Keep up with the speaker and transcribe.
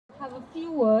have a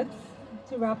few words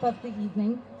to wrap up the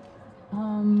evening.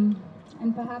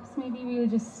 And perhaps maybe we'll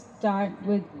just start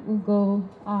with Ugo,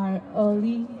 our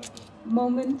early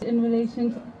moment in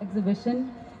relation to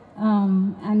exhibition.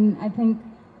 And I think,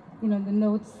 the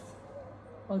notes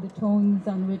or the tones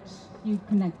on which you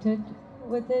connected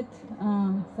with it,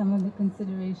 some of the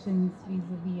considerations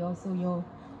vis-a-vis also your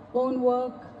own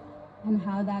work and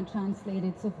how that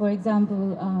translated. So for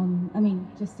example,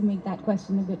 just to make that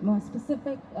question a bit more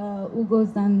specific, Ugo's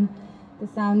done the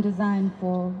sound design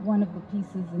for one of the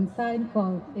pieces inside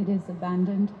called It Is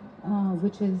Abandoned,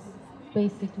 which is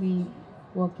basically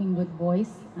working with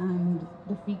voice and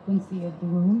the frequency of the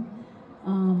room.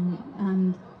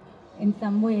 And in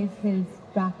some ways, his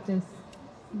practice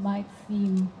might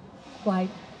seem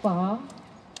quite far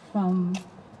from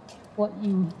what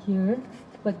you hear,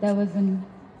 but there was a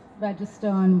register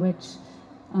on which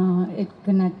it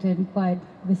connected quite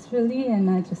viscerally, and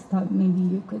I just thought maybe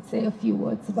you could say a few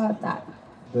words about that.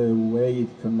 The way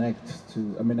it connects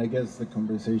to, I guess the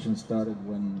conversation started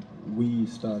when we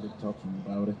started talking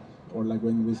about it, or like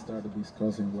when we started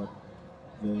discussing what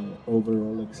the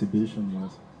overall exhibition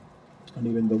was. And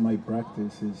even though my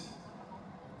practice is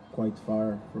quite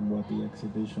far from what the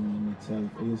exhibition in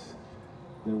itself is,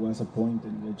 there was a point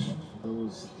in which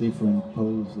those different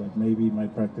poles, like maybe my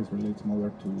practice relates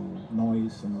more to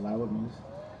noise and loudness,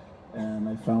 and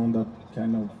I found that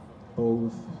kind of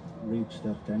both reach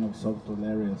that kind of subtle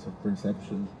areas of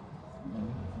perception,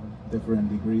 different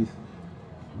degrees.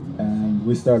 And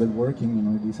we started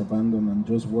working, this abandon and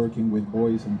just working with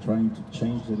voice and trying to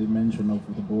change the dimension of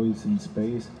the voice in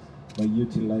space by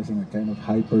utilizing a kind of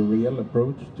hyper-real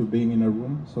approach to being in a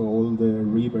room. So all the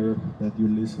reverb that you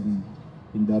listen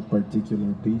in that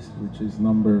particular piece, which is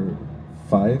number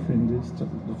 5 in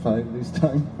this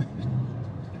time,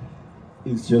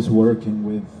 it's just working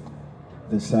with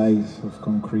the size of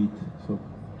concrete. So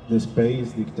the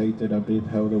space dictated a bit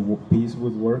how the piece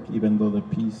would work, even though the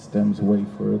piece stems way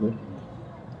further.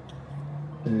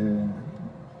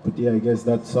 But yeah, I guess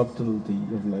that subtlety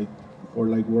of like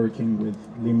working with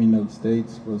liminal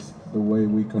states was the way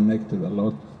we connected a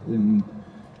lot and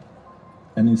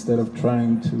instead of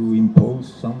trying to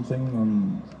impose something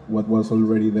on what was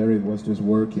already there, it was just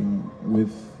working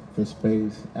with the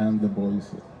space and the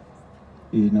voice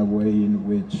in a way in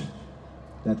which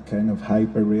that kind of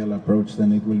hyper-real approach,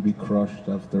 then it will be crushed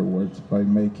afterwards by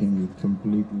making it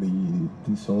completely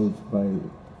dissolved by,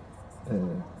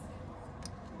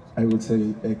 I would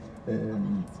say,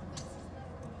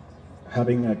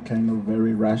 having a kind of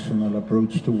very rational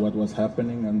approach to what was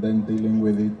happening and then dealing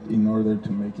with it in order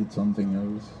to make it something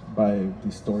else by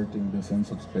distorting the sense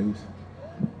of space.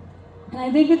 And I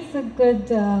think it's a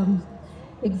good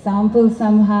example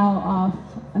somehow of,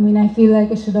 I feel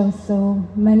like I should also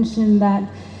mention that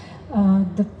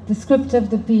the script of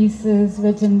the piece is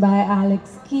written by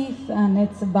Alex Keefe, and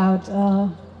it's about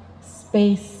a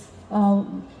space of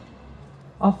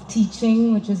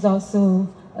teaching, which is also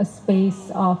a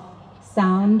space of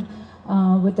sound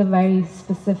with a very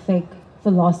specific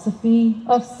philosophy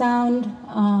of sound,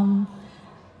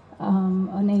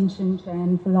 an ancient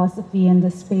trend philosophy in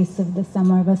the space of the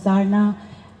Samarvasarna.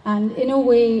 And in a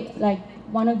way, like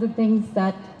one of the things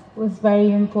that was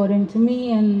very important to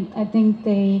me, and I think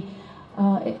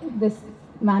this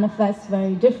manifests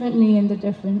very differently in the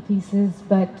different pieces,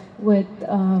 but with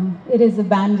It Is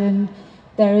Abandoned,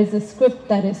 there is a script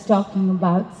that is talking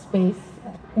about space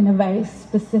in a very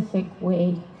specific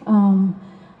way.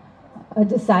 A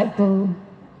disciple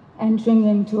entering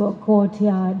into a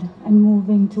courtyard and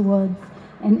moving towards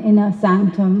an inner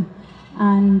sanctum.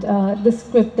 And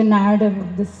the narrative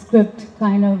of the script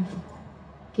kind of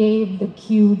gave the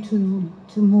cue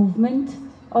to movement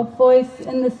of voice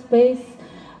in the space.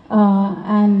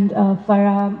 And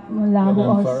Farah Mullah, who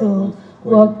also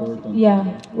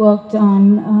worked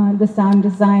on the sound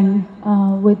design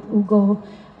with Ugo,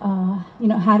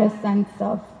 had a sense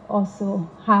of also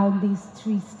how these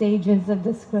 3 stages of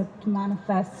the script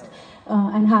manifest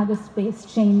and how the space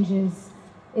changes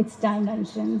its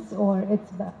dimensions or its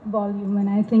volume. And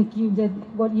I think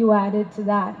what you added to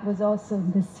that was also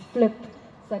this flip,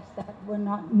 such that we're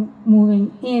not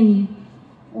moving in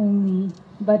only,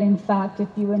 but in fact,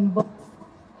 if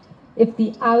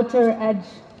the outer edge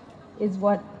is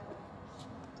what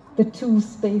the 2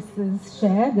 spaces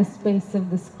share, the space of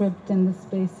the script and the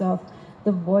space of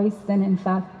the voice, then in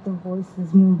fact the voice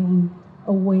is moving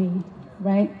away,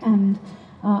 right? And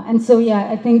so yeah,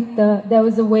 I think there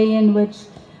was a way in which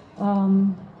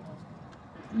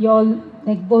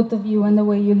both of you, and the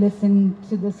way you listened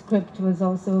to the script was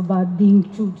also about being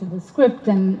true to the script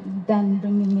and then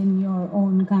bringing in your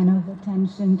own kind of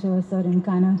attention to a certain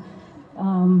kind of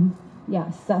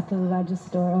subtle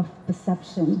register of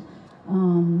perception.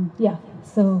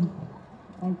 So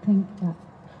I think that,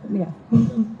 that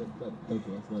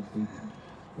was it.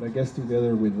 But I guess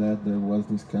together with that, there was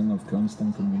this kind of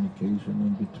constant communication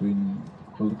in between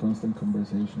all the constant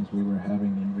conversations we were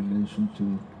having in relation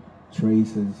to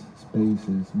traces,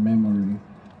 spaces, memory,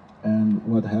 and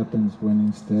what happens when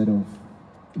instead of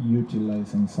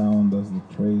utilizing sound as the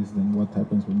trace, then what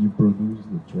happens when you produce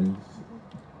the trace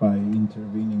by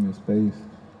intervening a space,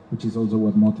 which is also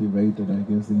what motivated, I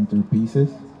guess, the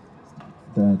interpieces,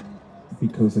 that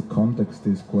because the context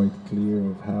is quite clear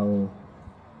of how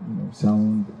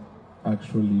sound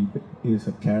actually is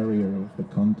a carrier of the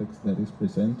context that is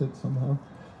presented somehow.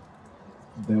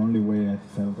 The only way I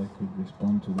felt I could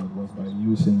respond to that was by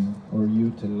using or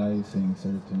utilizing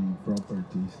certain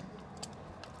properties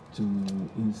to,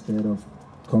 instead of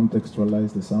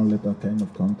contextualize the sound, let that kind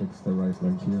of context arise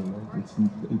like here. Like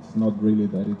it's not really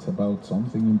that it's about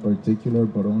something in particular,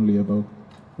 but only about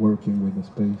working with the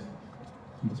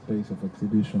space of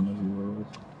exhibition, as you were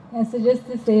also. Yeah, so just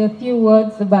to say a few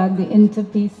words about the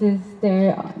interpieces, they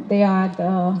are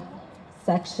the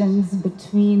sections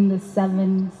between the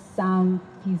 7 sound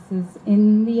pieces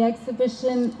in the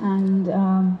exhibition, and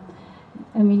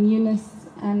Eunice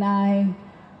and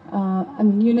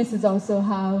Eunice is also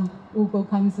how Ugo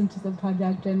comes into the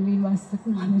project, and we must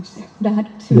acknowledge that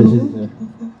too.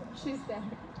 She's there.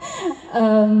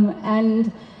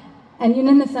 And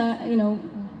Eunice,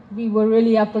 we were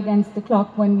really up against the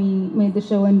clock when we made the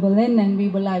show in Berlin, and we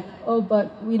were like, oh,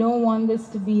 but we don't want this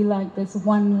to be like this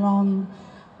one long,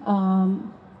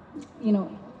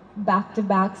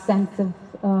 back-to-back sense of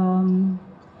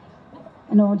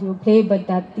an audio play, but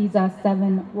that these are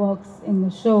 7 works in the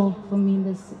show. For me,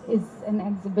 this is an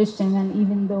exhibition, and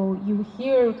even though you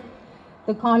hear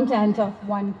the content of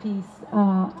one piece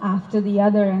after the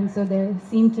other, and so they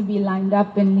seem to be lined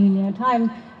up in linear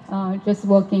time, just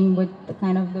working with the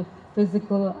kind of the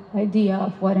physical idea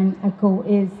of what an echo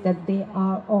is, that they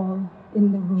are all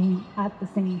in the room at the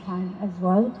same time as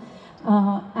well.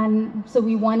 And so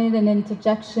we wanted an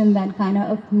interjection that kind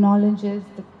of acknowledges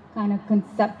the kind of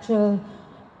conceptual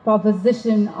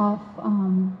proposition of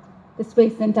the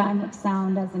space and time of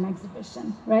sound as an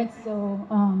exhibition, right? So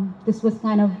this was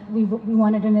kind of, we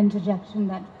wanted an interjection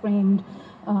that framed,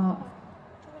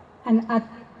 and at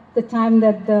the time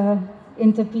that the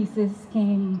interpieces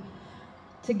came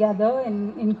together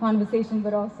in conversation,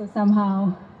 but also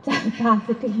somehow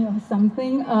telepathically or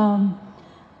something,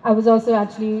 I was also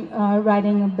actually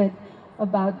writing a bit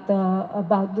about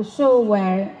the show,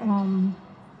 where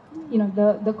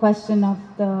the question of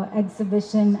the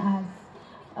exhibition as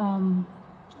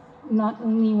not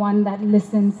only one that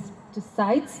listens to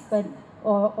sights, but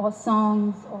or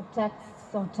songs or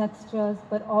texts or textures,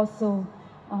 but also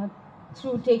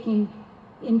through taking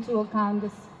into account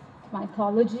this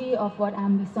mythology of what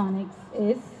ambisonics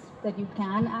is, that you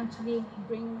can actually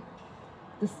bring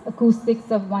the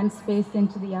acoustics of one space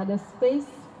into the other space,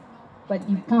 but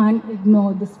you can't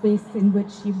ignore the space in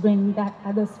which you bring that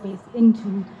other space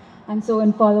into. And so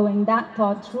in following that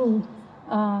thought through,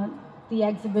 the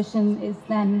exhibition is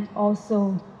then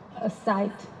also a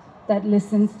site that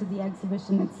listens to the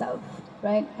exhibition itself,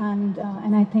 right? And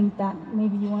I think that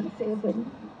maybe you want to say a bit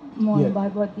more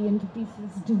about what the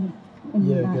interpieces do. I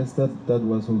guess that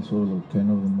was also kind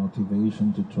of the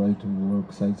motivation to try to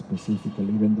work site-specifically,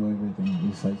 even though everything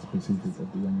is site-specific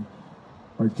at the end,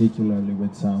 particularly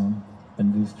with sound.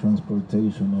 And this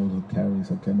transportation also carries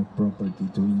a kind of property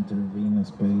to intervene a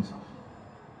space.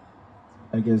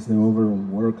 I guess the overall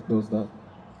work does that,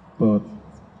 but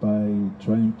by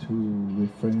trying to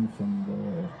refrain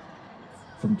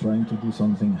from trying to do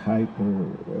something hyper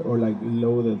or like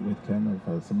loaded with kind of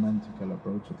a semantical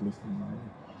approach, at least in my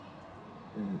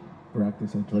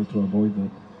practice, I try to avoid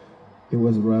that. It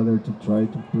was rather to try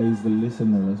to place the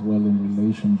listener as well in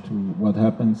relation to what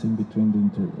happens in between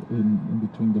in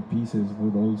between the pieces,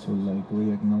 would also like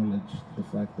re-acknowledge the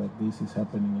fact that this is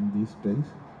happening in this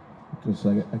space. Because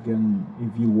again,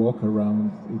 if you walk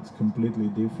around, it's completely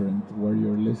different where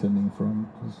you're listening from.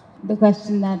 The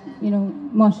question that,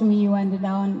 Moshami, you ended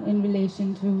on in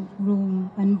relation to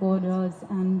room and borders,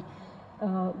 and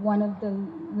one of the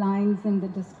lines in the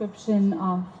description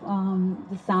of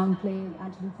the sound play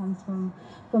actually comes from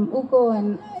Uko,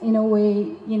 and in a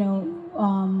way,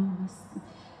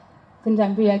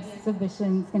 contemporary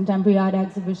art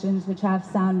exhibitions which have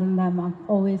sound in them are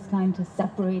always trying to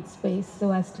separate space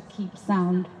so as to keep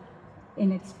sound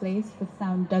in its place, but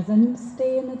sound doesn't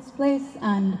stay in its place.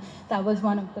 And that was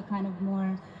one of the kind of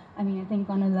more I mean, I think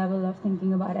on a level of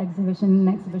thinking about exhibition and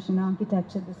exhibition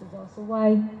architecture, this is also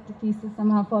why the pieces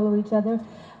somehow follow each other.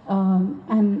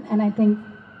 And I think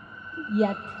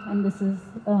yet, and this is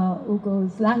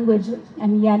Ugo's language,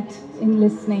 and yet in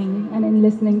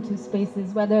listening to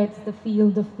spaces, whether it's the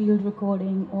field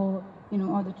recording, or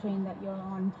or the train that you're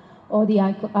on, or the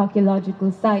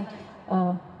archaeological site,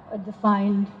 a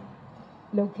defined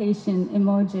location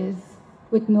emerges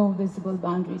with no visible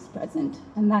boundaries present.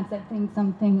 And that's, I think,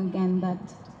 something again that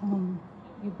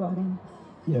you brought in.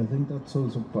 Yeah, I think that's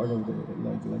also part of the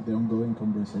like the ongoing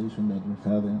conversation that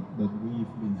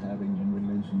we've been having in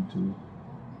relation to,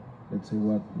 let's say,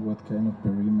 what kind of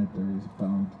perimeter is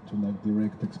bound to like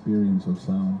direct experience of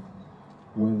sound,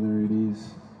 whether it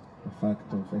is a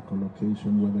fact of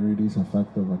echolocation, whether it is a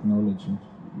fact of acknowledging,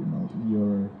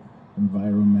 your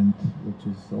environment, which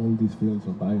is all these fields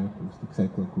of bioacoustics,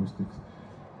 ecoacoustics,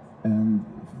 and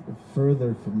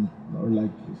further from, or like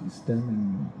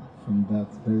stemming from that,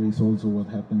 there is also what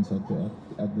happens at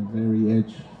the very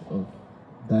edge of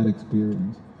that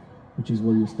experience, which is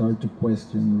where you start to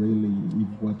question really if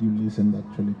what you listened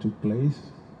actually took place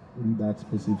in that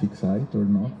specific site or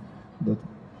not.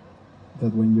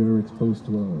 That when you're exposed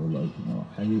to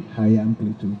high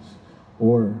amplitudes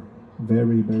or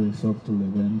very, very subtle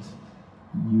events,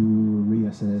 you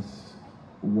reassess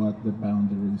what the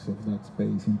boundaries of that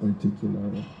space in particular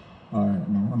are.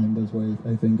 I mean, that's why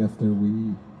I think after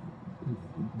we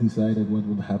decided what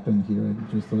would happen here, I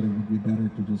just thought it would be better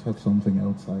to just have something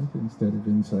outside instead of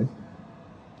inside,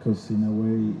 because in a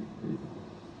way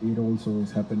it also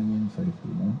is happening inside.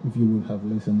 If you would have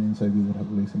listened inside, you would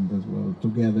have listened as well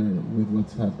together with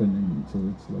what's happening. So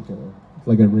it's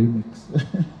like a remix.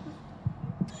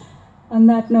 On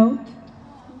that note,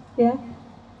 yeah.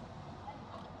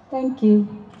 Thank you.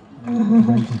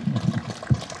 Thank you.